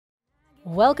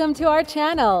Welcome to our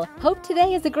channel. Hope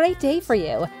today is a great day for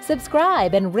you.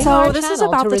 Subscribe and ring our channel to receive new videos every week. So this is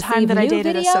about the time that I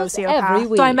dated a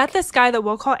sociopath. So I met this guy that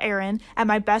we'll call Aaron at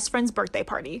my best friend's birthday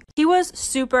party. He was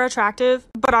super attractive,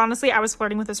 but honestly, I was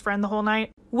flirting with his friend the whole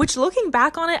night, which looking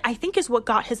back on it, I think is what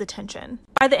got his attention.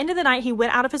 By the end of the night, he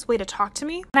went out of his way to talk to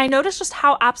me, and I noticed just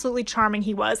how absolutely charming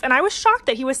he was, and I was shocked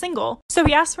that he was single. So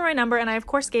he asked for my number, and I of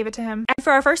course gave it to him. And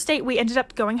for our first date, we ended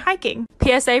up going hiking.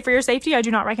 PSA for your safety, I do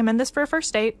not recommend this for a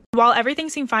first date. While everything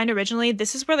seemed fine originally,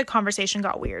 this is where the conversation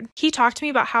got weird. He talked to me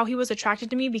about how he was attracted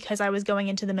to me because I was going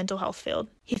into the mental health field.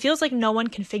 He feels like no one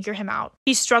can figure him out.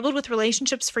 He struggled with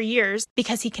relationships for years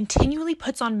because he continually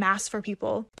puts on masks for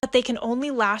people, but they can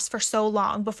only last for so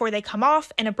long before they come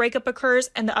off and a breakup occurs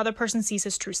and the other person sees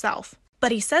his true self.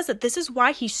 But he says that this is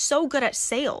why he's so good at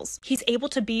sales. He's able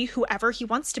to be whoever he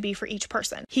wants to be for each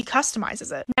person. He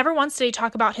customizes it. Never once did he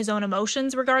talk about his own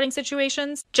emotions regarding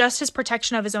situations, just his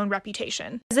protection of his own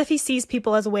reputation, as if he sees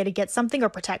people as a way to get something or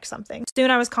protect something. Soon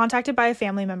I was contacted by a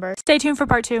family member. Stay tuned for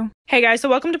part 2. Hey guys, so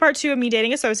welcome to part 2 of me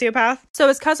dating a sociopath. So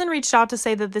his cousin reached out to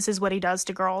say that this is what he does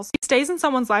to girls. He stays in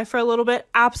someone's life for a little bit,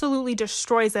 absolutely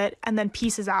destroys it, and then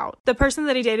pieces out. The person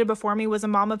that he dated before me was a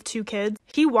mom of 2 kids.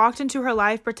 He walked into her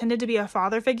life, pretended to be a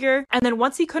father figure, and then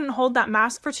once he couldn't hold that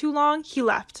mask for too long, he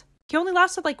left. He only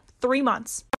lasted like 3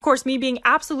 months. Of course, me being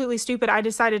absolutely stupid, I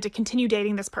decided to continue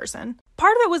dating this person.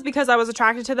 Part of it was because I was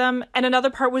attracted to them, and another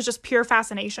part was just pure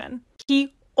fascination.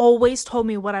 He always told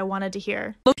me what I wanted to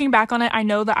hear. Looking back on it, I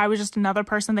know that I was just another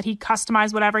person that he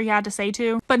customized whatever he had to say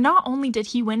to. But not only did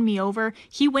he win me over,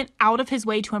 he went out of his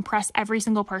way to impress every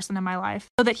single person in my life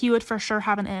so that he would for sure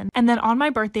have an in. And then on my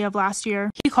birthday of last year,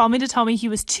 he called me to tell me he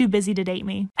was too busy to date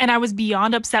me. And I was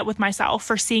beyond upset with myself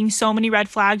for seeing so many red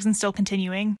flags and still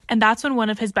continuing. And that's when one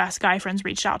of his best guy friends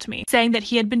reached out to me, saying that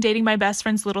he had been dating my best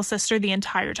friend's little sister the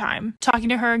entire time, talking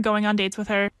to her and going on dates with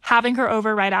her, having her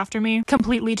over right after me,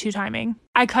 completely to timing.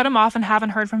 I cut him off and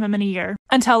haven't heard from him in a year.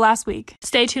 Until last week.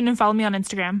 Stay tuned and follow me on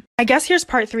Instagram. I guess here's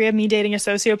part 3 of me dating a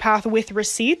sociopath with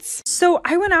receipts. So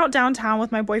I went out downtown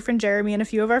with my boyfriend Jeremy and a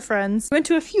few of our friends. Went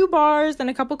to a few bars and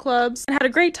a couple clubs and had a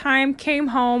great time, came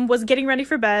home, was getting ready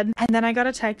for bed, and then I got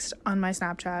a text on my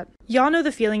Snapchat. Y'all know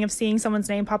the feeling of seeing someone's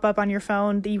name pop up on your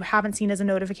phone that you haven't seen as a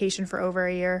notification for over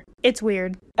a year. It's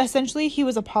weird. Essentially, he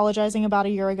was apologizing about a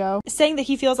year ago, saying that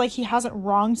he feels like he hasn't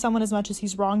wronged someone as much as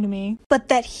he's wronged me, but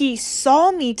that he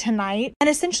saw me tonight and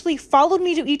essentially followed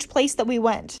me to each place that we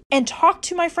went and talked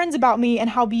to my friends about me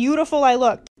and how beautiful I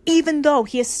looked, even though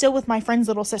he is still with my friend's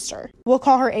little sister. We'll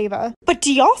call her Ava. But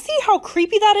do y'all see how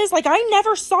creepy that is? Like, I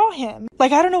never saw him.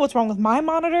 Like, I don't know what's wrong with my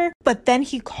monitor, but then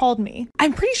he called me.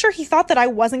 I'm pretty sure he thought that I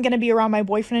wasn't going to be around my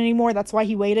boyfriend anymore. That's why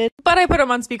he waited. But I put him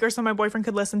on speaker so my boyfriend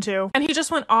could listen too. And he just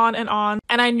went on, and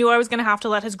I knew I was going to have to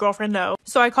let his girlfriend know.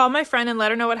 So I called my friend and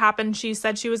let her know what happened. She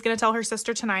said she was going to tell her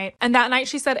sister tonight. And that night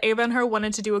she said Ava and her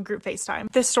wanted to do a group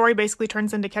FaceTime. This story basically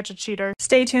turns into Catch a Cheater.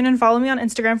 Stay tuned and follow me on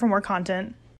Instagram for more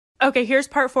content. Okay, here's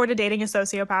part 4 to dating a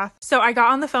sociopath. So I got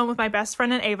on the phone with my best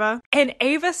friend and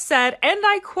Ava said, and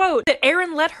I quote, that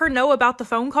Aaron let her know about the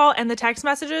phone call and the text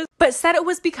messages, but said it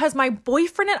was because my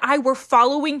boyfriend and I were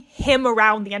following him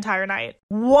around the entire night.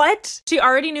 What? She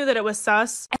already knew that it was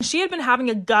sus, and she had been having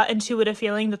a gut intuitive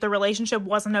feeling that the relationship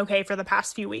wasn't okay for the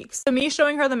past few weeks. So me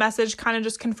showing her the message kind of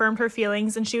just confirmed her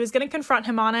feelings, and she was going to confront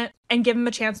him on it and give him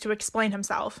a chance to explain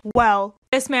himself. Well,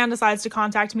 this man decides to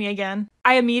contact me again.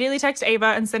 I immediately text Ava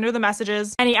and send her the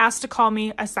messages, and he asked to call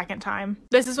me a second time.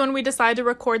 This is when we decide to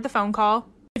record the phone call.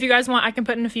 If you guys want, I can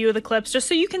put in a few of the clips just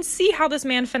so you can see how this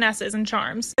man finesses and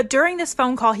charms. But during this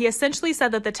phone call, he essentially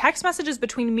said that the text messages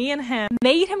between me and him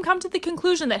made him come to the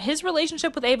conclusion that his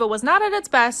relationship with Ava was not at its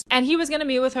best, and he was going to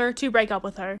meet with her to break up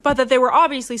with her. But that they were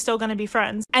obviously still going to be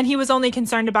friends, and he was only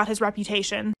concerned about his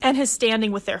reputation and his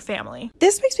standing with their family.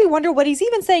 This makes me wonder what he's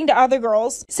even saying to other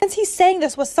girls, since he's saying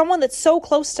this with someone that's so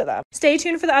close to them. Stay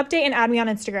tuned for the update and add me on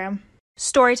Instagram.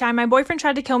 Storytime. My boyfriend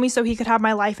tried to kill me so he could have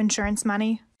my life insurance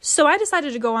money. So I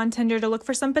decided to go on Tinder to look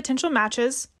for some potential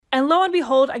matches, and lo and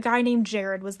behold, a guy named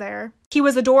Jared was there. He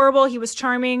was adorable, he was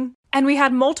charming, and we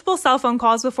had multiple cell phone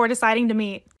calls before deciding to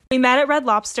meet. We met at Red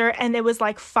Lobster, and it was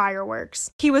like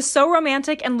fireworks. He was so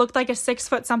romantic and looked like a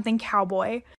 6-foot-something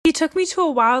cowboy. He took me to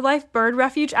a wildlife bird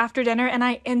refuge after dinner, and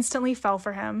I instantly fell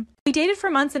for him. We dated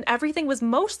for months and everything was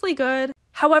mostly good.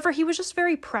 However, he was just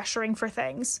very pressuring for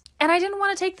things. And I didn't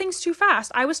want to take things too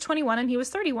fast. I was 21 and he was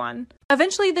 31.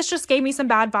 Eventually, this just gave me some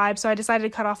bad vibes, so I decided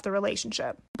to cut off the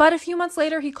relationship. But a few months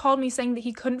later, he called me saying that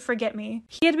he couldn't forget me.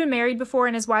 He had been married before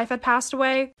and his wife had passed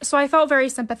away, so I felt very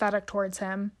sympathetic towards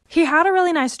him. He had a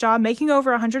really nice job, making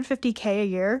over $150K a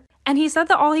year, and he said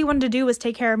that all he wanted to do was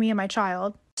take care of me and my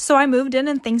child. So I moved in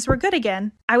and things were good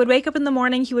again. I would wake up in the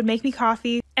morning, he would make me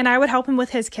coffee, and I would help him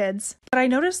with his kids. But I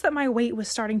noticed that my weight was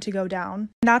starting to go down.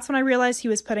 And that's when I realized he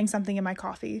was putting something in my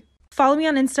coffee. Follow me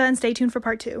on Insta and stay tuned for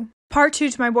part 2. Part 2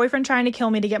 to my boyfriend trying to kill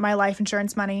me to get my life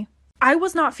insurance money. I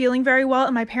was not feeling very well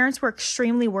and my parents were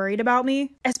extremely worried about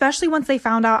me, especially once they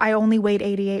found out I only weighed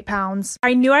 88 pounds.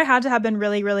 I knew I had to have been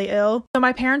really, really ill, so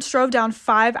my parents drove down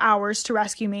 5 hours to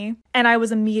rescue me, and I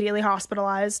was immediately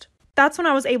hospitalized. That's when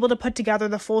I was able to put together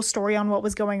the full story on what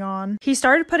was going on. He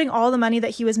started putting all the money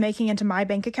that he was making into my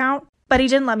bank account, but he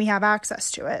didn't let me have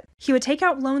access to it. He would take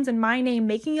out loans in my name,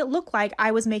 making it look like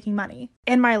I was making money.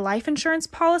 And my life insurance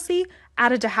policy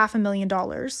added to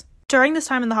 $500,000. During this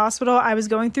time in the hospital, I was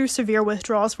going through severe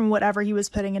withdrawals from whatever he was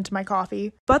putting into my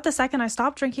coffee. But the second I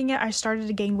stopped drinking it, I started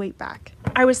to gain weight back.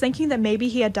 I was thinking that maybe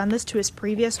he had done this to his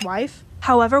previous wife.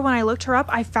 However, when I looked her up,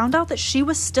 I found out that she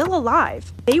was still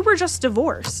alive. They were just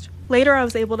divorced. Later, I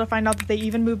was able to find out that they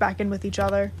even moved back in with each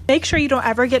other. Make sure you don't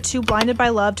ever get too blinded by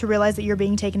love to realize that you're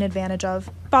being taken advantage of.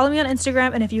 Follow me on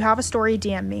Instagram, and if you have a story,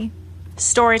 DM me.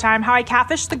 Storytime, how I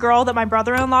catfished the girl that my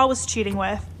brother-in-law was cheating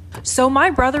with. So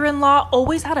my brother-in-law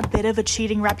always had a bit of a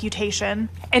cheating reputation,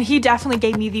 and he definitely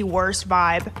gave me the worst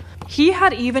vibe. He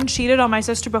had even cheated on my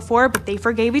sister before, but they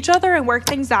forgave each other and worked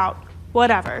things out.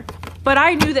 Whatever. But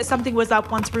I knew that something was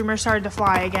up once rumors started to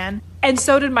fly again, and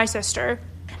so did my sister.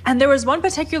 And there was one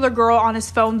particular girl on his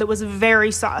phone that was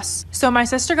very sus. So my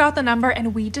sister got the number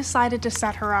and we decided to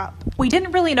set her up. We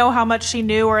didn't really know how much she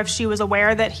knew or if she was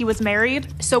aware that he was married.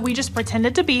 So we just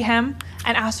pretended to be him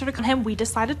and asked her to come him. We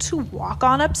decided to walk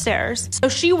on upstairs. So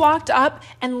she walked up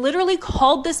and literally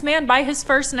called this man by his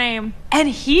first name. And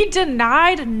he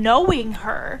denied knowing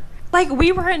her. Like,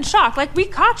 we were in shock. Like, we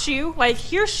caught you. Like,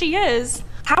 here she is.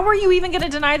 How are you even gonna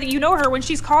deny that you know her when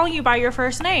she's calling you by your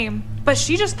first name? But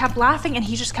she just kept laughing and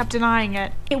he just kept denying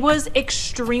it. It was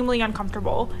extremely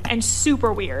uncomfortable and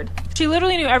super weird. She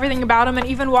literally knew everything about him and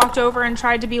even walked over and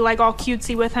tried to be like all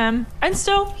cutesy with him. And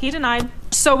still, he denied.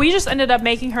 So we just ended up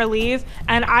making her leave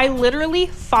and I literally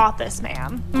fought this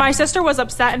man. My sister was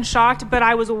upset and shocked, but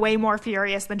I was way more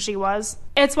furious than she was.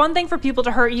 It's one thing for people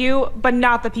to hurt you, but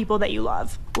not the people that you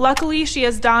love. Luckily, she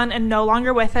is done and no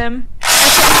longer with him.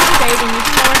 Day, we need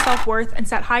to know our self-worth and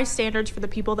set high standards for the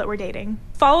people that we're dating.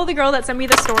 Follow the girl that sent me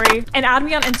the story and add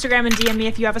me on Instagram and DM me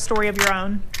if you have a story of your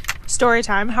own.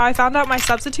 Storytime, how I found out my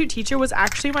substitute teacher was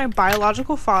actually my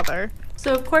biological father.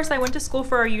 So of course I went to school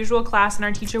for our usual class and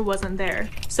our teacher wasn't there.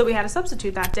 So we had a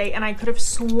substitute that day and I could have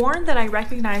sworn that I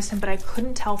recognized him, but I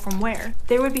couldn't tell from where.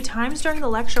 There would be times during the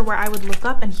lecture where I would look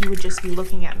up and he would just be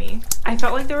looking at me. I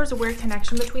felt like there was a weird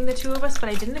connection between the two of us, but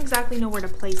I didn't exactly know where to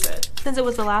place it. Since it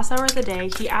was the last hour of the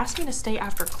day, he asked me to stay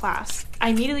after class. I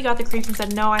immediately got the creeps and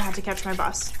said no, I had to catch my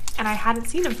bus. And I hadn't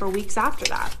seen him for weeks after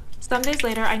that. Some days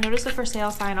later, I noticed a for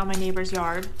sale sign on my neighbor's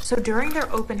yard. So during their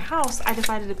open house, I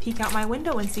decided to peek out my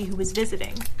window and see who was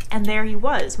visiting. And there he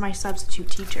was, my substitute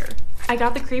teacher. I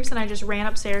got the creeps and I just ran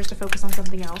upstairs to focus on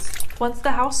something else. Once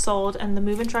the house sold and the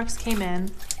moving trucks came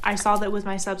in, I saw that it was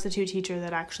my substitute teacher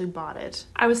that actually bought it.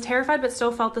 I was terrified but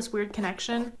still felt this weird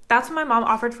connection. That's when my mom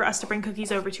offered for us to bring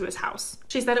cookies over to his house.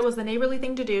 She said it was the neighborly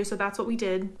thing to do, so that's what we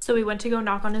did. So we went to go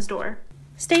knock on his door.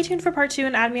 Stay tuned for part 2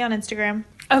 and add me on Instagram.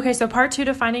 Okay, so part 2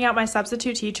 to finding out my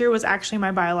substitute teacher was actually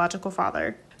my biological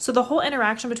father. So the whole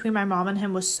interaction between my mom and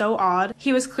him was so odd.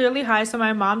 He was clearly high, so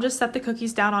my mom just set the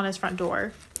cookies down on his front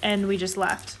door and we just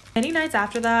left. Many nights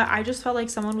after that, I just felt like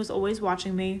someone was always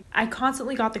watching me. I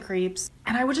constantly got the creeps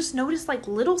and I would just notice like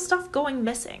little stuff going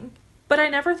missing. But I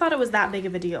never thought it was that big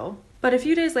of a deal. But a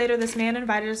few days later, this man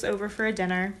invited us over for a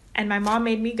dinner and my mom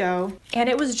made me go. And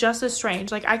it was just as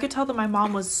strange. Like, I could tell that my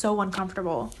mom was so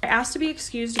uncomfortable. I asked to be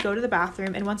excused to go to the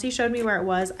bathroom, and once he showed me where it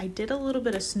was, I did a little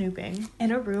bit of snooping.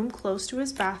 In a room close to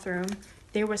his bathroom,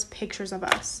 there was pictures of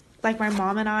us. Like my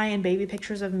mom and I, and baby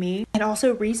pictures of me, and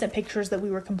also recent pictures that we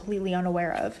were completely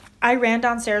unaware of. I ran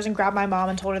downstairs and grabbed my mom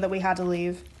and told her that we had to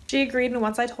leave. She agreed, and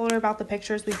once I told her about the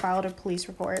pictures, we filed a police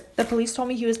report. The police told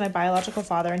me he was my biological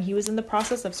father, and he was in the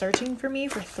process of searching for me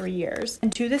for 3 years.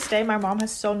 And to this day, my mom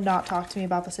has still not talked to me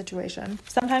about the situation.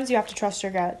 Sometimes you have to trust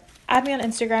your gut. Add me on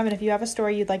Instagram, and if you have a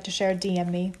story you'd like to share, DM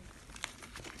me.